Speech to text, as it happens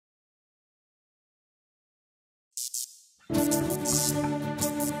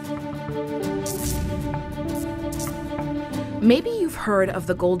Maybe you've heard of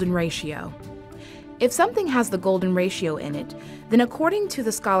the golden ratio. If something has the golden ratio in it, then according to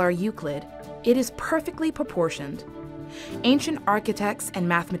the scholar Euclid, it is perfectly proportioned. Ancient architects and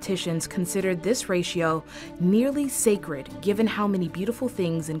mathematicians considered this ratio nearly sacred, given how many beautiful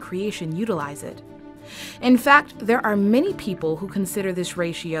things in creation utilize it. In fact, there are many people who consider this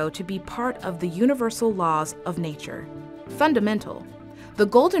ratio to be part of the universal laws of nature. Fundamental. The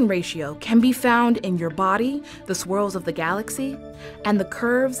golden ratio can be found in your body, the swirls of the galaxy, and the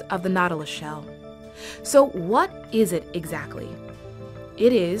curves of the nautilus shell. So what is it exactly?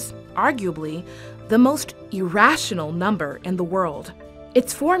 It is, arguably, the most irrational number in the world.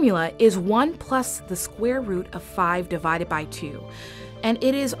 Its formula is 1 plus the square root of 5 divided by 2, and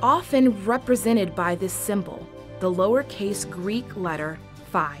it is often represented by this symbol, the lowercase Greek letter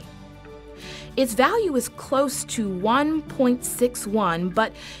phi. Its value is close to 1.61,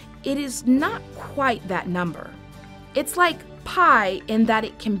 but it is not quite that number. It's like pi in that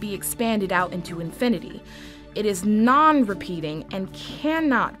it can be expanded out into infinity. It is non-repeating and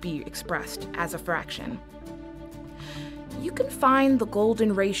cannot be expressed as a fraction. You can find the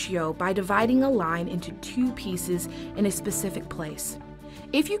golden ratio by dividing a line into 2 pieces in a specific place.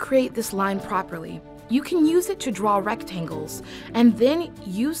 If you create this line properly, you can use it to draw rectangles, and then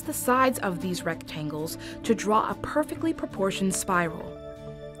use the sides of these rectangles to draw a perfectly proportioned spiral.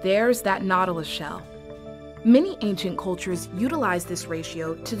 There's that nautilus shell. Many ancient cultures utilized this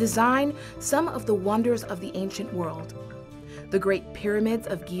ratio to design some of the wonders of the ancient world. The Great Pyramids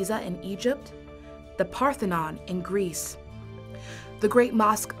of Giza in Egypt, the Parthenon in Greece, the Great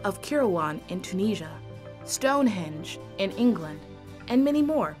Mosque of Kairouan in Tunisia, Stonehenge in England, and many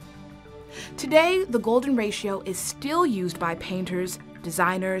more. Today, the golden ratio is still used by painters,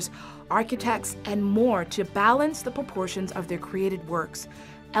 designers, architects, and more to balance the proportions of their created works,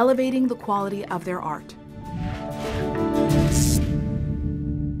 elevating the quality of their art.